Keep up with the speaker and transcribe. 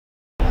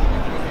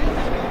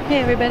Hey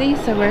everybody,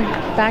 so we're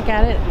back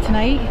at it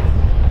tonight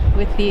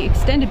with the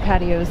extended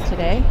patios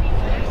today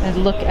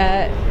and look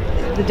at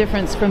the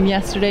difference from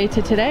yesterday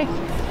to today.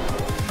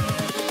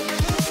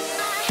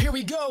 Here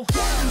we go.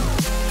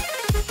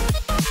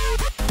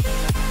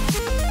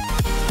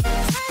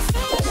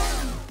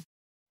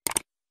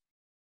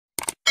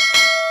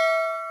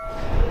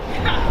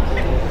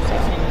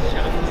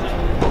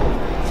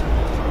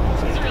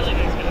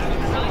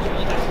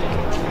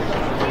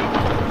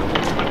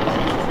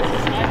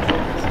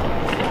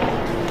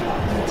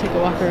 Take a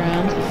walk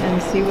around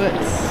and see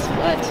what's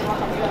what.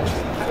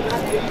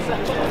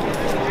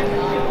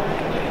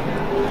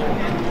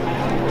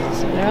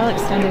 So they're all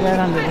extended out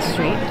onto the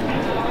street.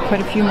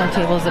 Quite a few more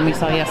tables than we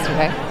saw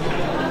yesterday.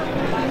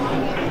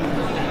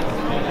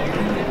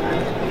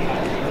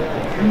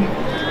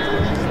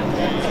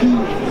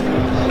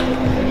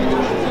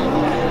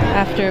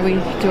 After we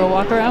do a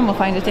walk around, we'll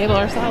find a table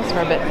ourselves for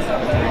a bit.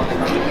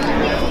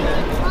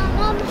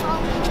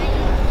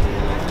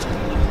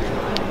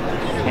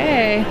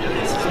 Hey.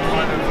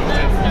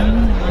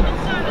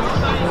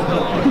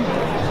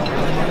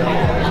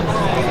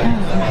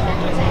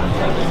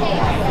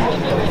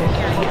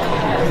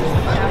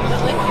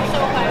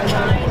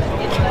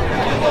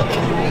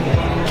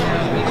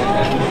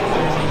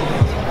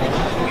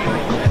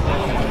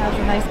 Has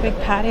a nice big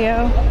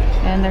patio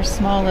and their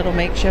small little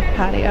makeshift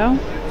patio.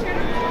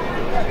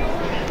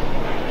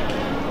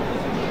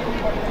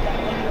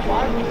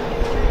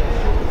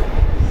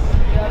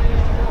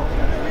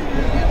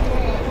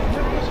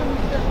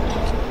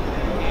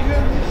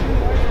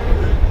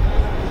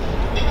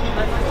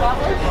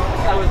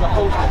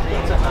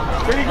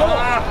 There you go.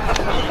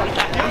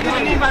 You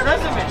didn't need my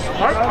resume.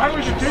 I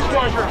was a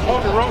dishwasher at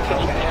Ponderosa.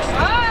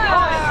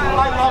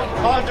 I love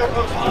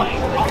Ponderosa.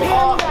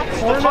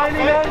 $4.99?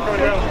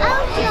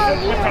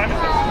 What time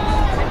is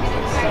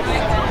it?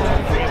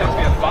 It takes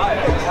me at 5.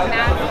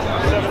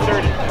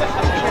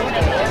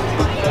 7:30.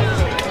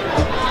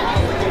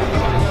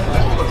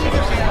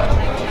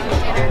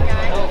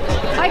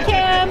 Hi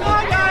Cam!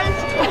 Hi guys!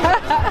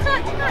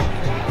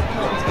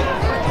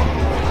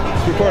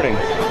 Recording.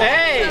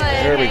 Hey!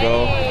 There we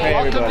go. Hey,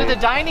 Welcome everybody. to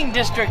the dining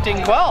district in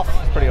Guelph.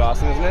 Pretty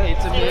awesome, isn't it?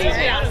 It's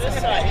amazing.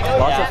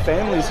 Lots of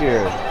families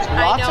here,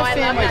 Lots of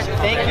families.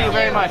 Thank you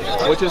very much.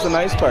 which is the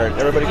nice part.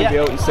 Everybody can be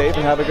out and safe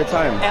and have a good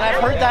time. And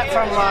I've heard that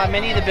from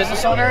many of the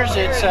business owners.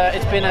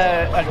 It's been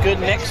a good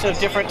mix of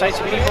different types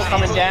of people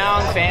coming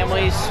down,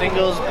 families,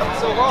 singles,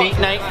 date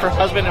night for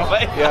husband and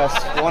wife. Yes,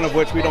 one of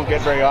which we don't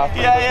get very often.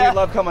 Yeah, but yeah. We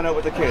love coming out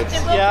with the kids.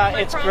 Yeah,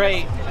 it's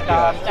great.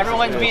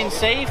 Everyone's being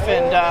safe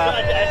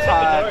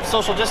and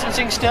social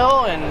distancing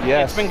still, and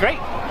Yes. it's been great.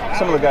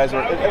 Some of the guys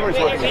everybody's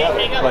working together.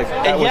 Like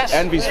that was Yes.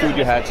 Envy's food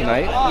you had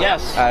tonight.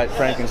 Yes. At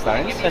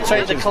Frankenstein's. That's right.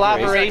 which The is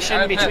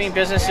collaboration between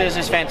businesses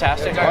is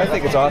fantastic. great. I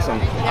think it's awesome.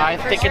 I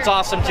think it's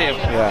awesome too.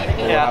 Yeah,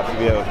 we're Yeah. happy to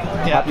be out.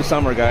 Yeah. Happy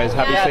summer, guys.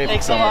 Happy Yeah, safe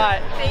thanks a summer. lot.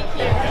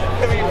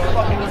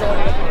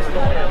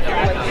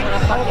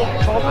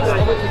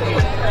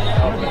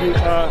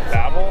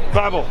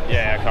 Babel.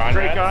 Yeah, Conrad.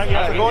 Great guy.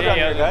 How's it going down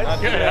here, guys?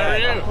 Good. How are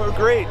you? We're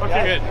great.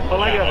 Okay, good. Well,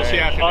 We'll see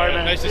you after. All right,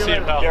 man. Nice to see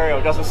you, pal.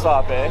 Dario doesn't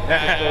stop, eh?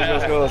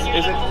 Goes.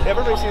 Is it?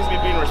 Everybody seems to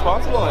be being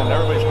responsible and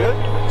everybody's good.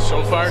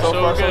 So far, so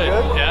good.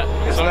 Yeah.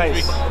 It's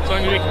nice. As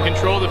long as we can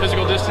control the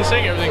physical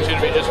distancing, everything's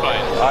going to be just fine.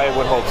 I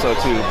would hope so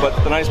too. But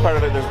the nice part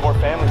of it, there's more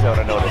families out,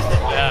 I noticed,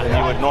 Yeah. than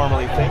you would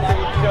normally think they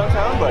would be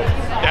downtown. But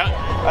Yeah,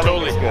 I think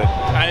totally. it's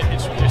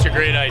good. It's a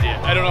great idea.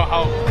 I don't know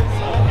how.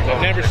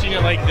 I've never seen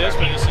it like this,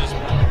 but this is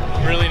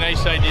a really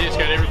nice idea. It's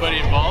got everybody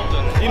involved.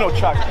 And You know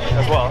Chuck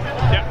as well.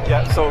 yeah.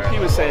 Yeah. So he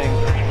was saying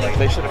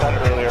they should have done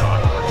it earlier.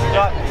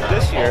 Not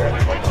this year,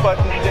 but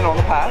in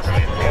the past,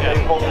 and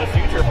they hope in the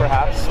future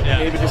perhaps. Yeah.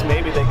 Maybe just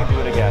maybe they can do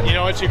it again. You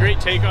know, it's a great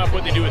takeoff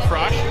what they do with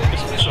Frosh.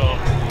 So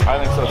I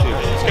think so too.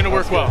 it's going to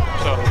work well.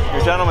 So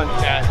You're gentlemen.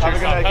 Yeah, Have a cheers,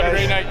 good pal. night, Have a guys.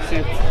 great night. See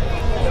you.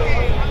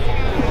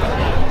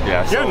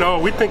 Yeah. So Yeah, no,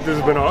 we think this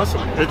has been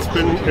awesome. It's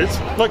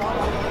look,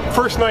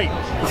 first night.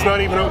 It's not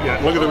even out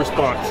yet. Look at the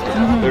response.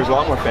 There's a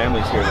lot more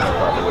families here than I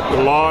thought there would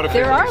be. A lot of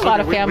There families. are a lot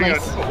of We families.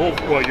 got a whole,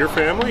 well, your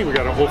family. We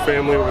got a whole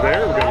family over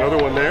there. We got another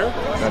one there.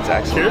 That's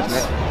excellent. Kids.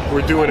 isn't it?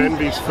 We're doing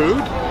Envy's food.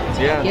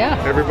 Yeah.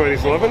 Yeah.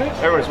 Everybody's loving it.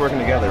 Everybody's working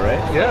together, right?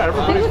 Yeah,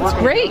 everybody's It's working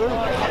great.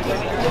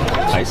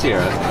 together. Hi,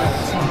 Sierra.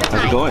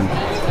 How's it going?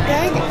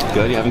 Good.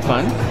 Good. You having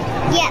fun?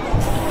 Yes.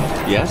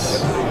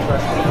 Yes.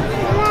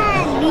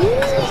 Mommy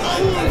and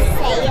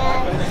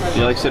Saya. Do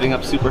you like sitting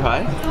up super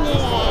high?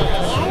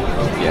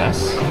 Yeah.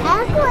 Yes.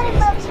 I'm going to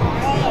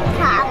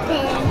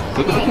popping.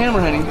 Look at the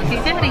camera, honey. Hey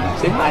Daddy.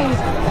 Say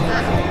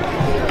hi.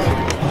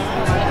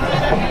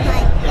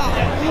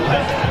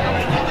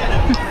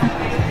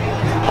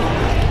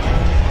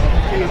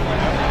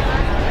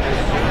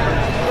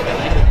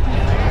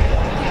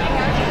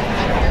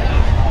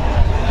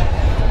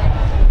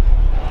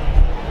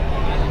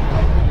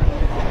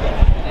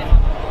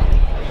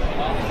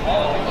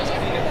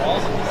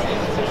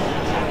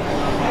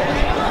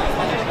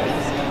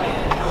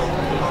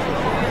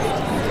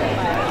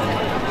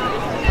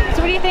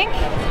 So what do you think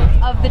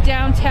of the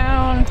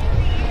downtown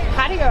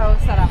patio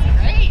setup?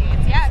 Great.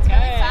 Yeah, it's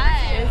really fun.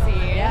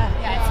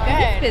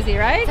 busy,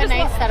 right? It's a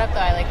nice setup though.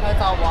 I like how it's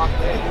all walk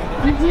through.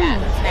 Yeah,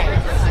 it's nice.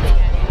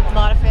 A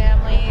lot of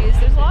families.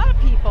 There's a lot of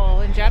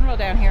people in general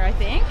down here, I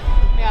think.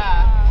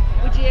 Yeah.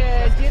 Would you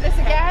do this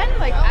again?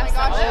 Like, Oh my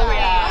gosh, absolutely.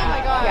 yeah. Oh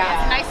my god. Yeah.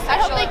 It's a nice social I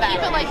hope they keep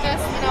it like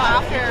this, you know,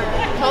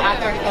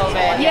 after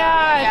COVID.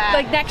 Yeah,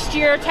 like next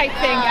year type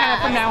thing, kind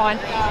of from now on.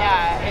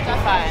 Yeah, it's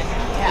fun.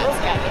 Yeah, it's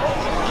good.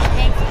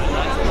 Thanks.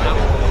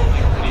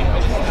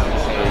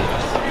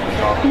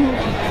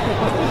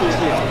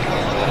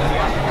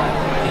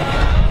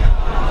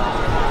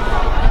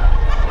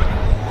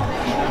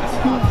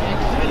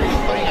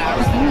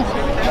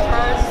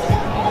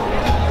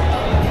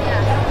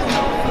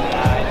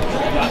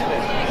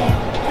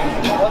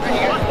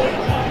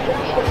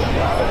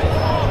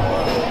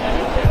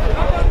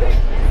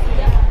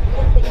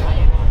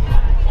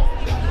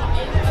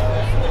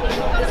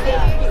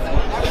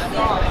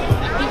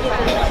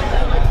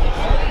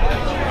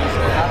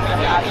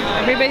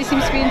 Everybody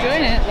seems to be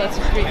enjoying it. Lots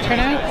of great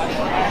turnout.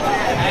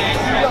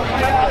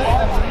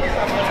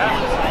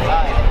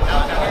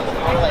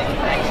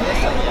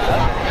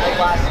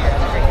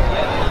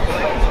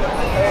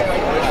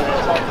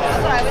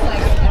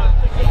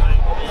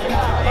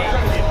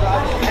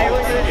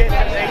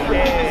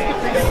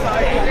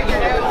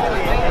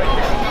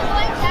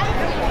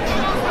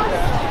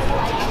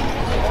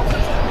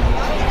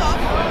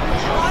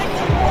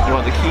 You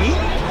want the key?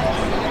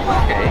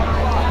 Okay.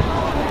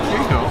 Here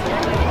you go.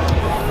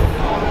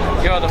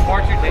 Yo, the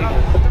fortune table.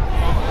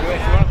 You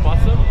want to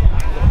bust them?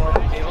 The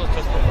fortune tables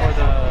just before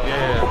the...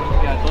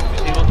 Yeah, those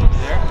two tables over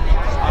there.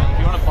 If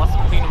you want to bust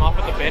them, clean them off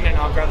with the bin, and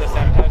I'll grab the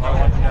sanitizer and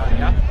wipe them down,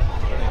 yeah?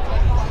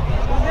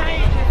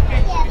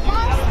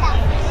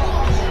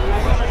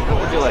 What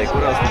would you like?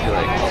 What else would you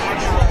like?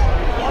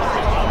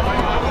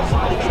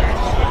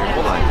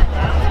 Hold on.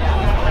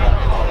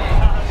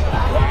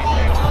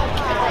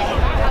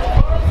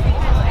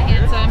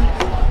 Handsome.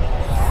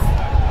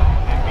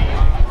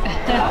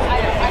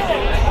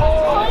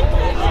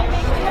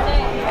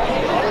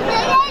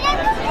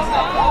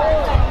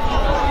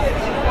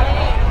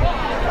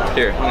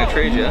 Here, I'm gonna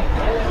trade you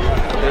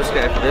this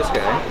guy for this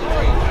guy.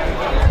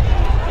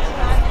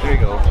 Here you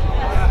go.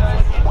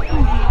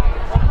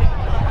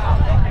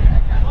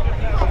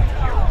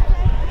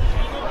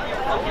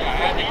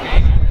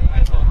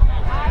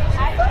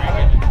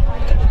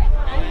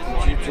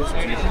 Did you just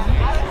keep it?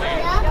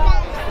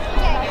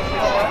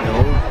 No,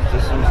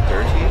 this one's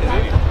dirty.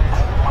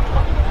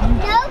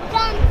 No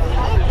guns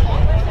in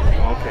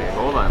here. Okay,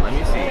 hold on, let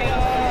me see.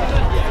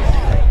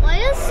 Why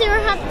does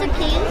Sarah have the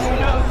keys?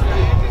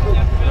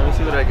 Let me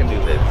see what I can do,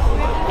 babe. Hold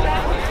on.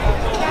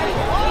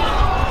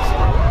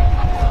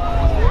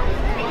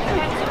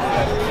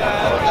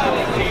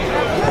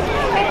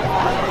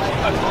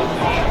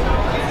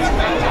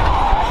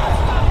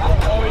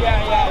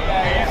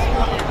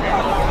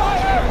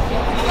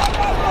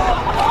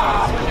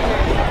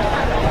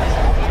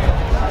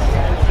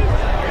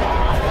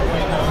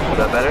 Is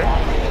that better?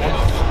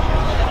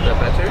 Is that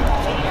better?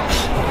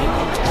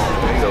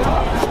 There you go.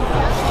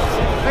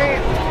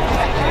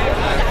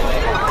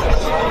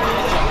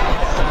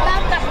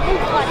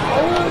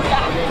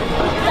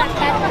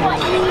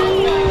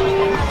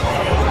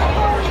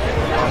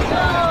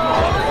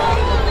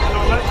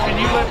 Can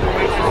you let the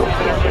waitress sit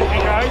there?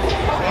 Hey guys,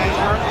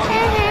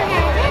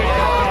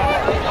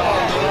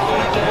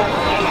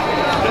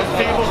 this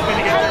table's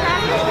gonna get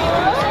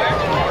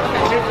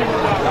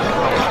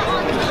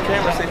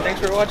Camera, say thanks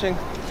for watching.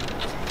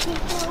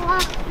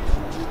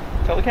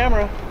 Tell the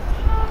camera.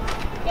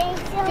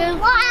 Thanks for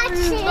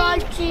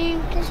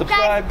watching.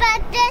 Subscribe.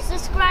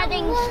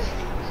 Subscribing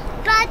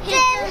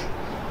button.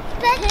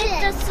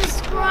 Hit the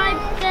subscribe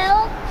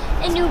bell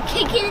and you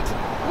kick it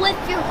with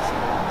your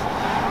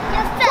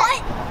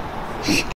foot.